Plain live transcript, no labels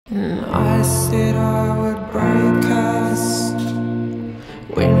And I said I would break us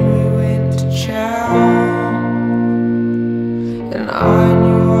when we went to chow, and I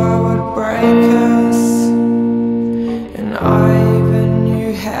knew I would break us, and I even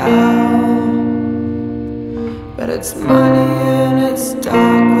knew how. But it's money and it's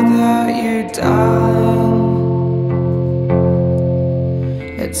dark without you, darling.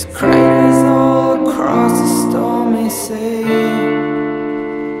 It's craters all across a stormy sea,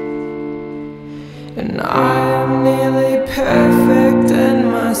 and I am nearly perfect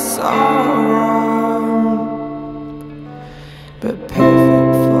in my sorrow, but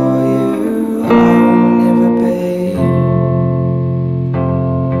perfect for you I'll never be.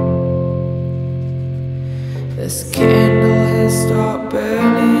 This candle has stopped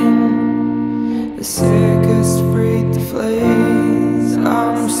burning, the circus freed the fleas.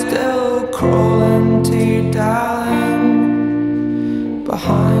 I'm still crawling to you, darling,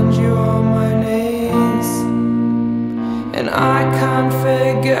 behind you on my knees. And I can't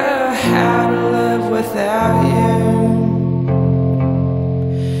figure how to live without you,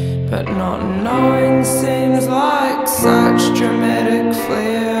 but not knowing seems like such dramatic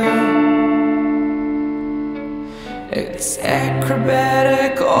flair. It's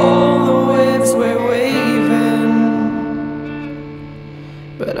acrobatic, all the webs we're weaving,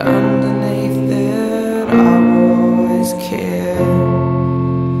 but underneath it I will always care.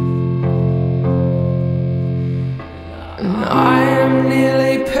 And I am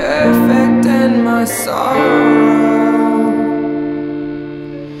nearly perfect in my sorrow.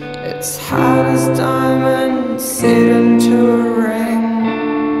 It's hard as diamonds set into a ring,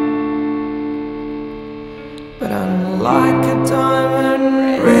 but unlike a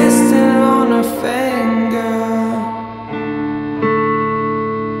diamond resting on a finger,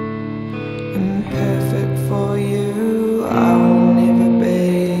 imperfect for you I will never be.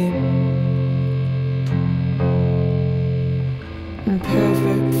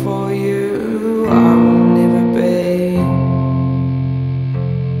 Perfect for you I will never be,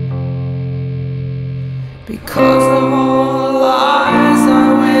 because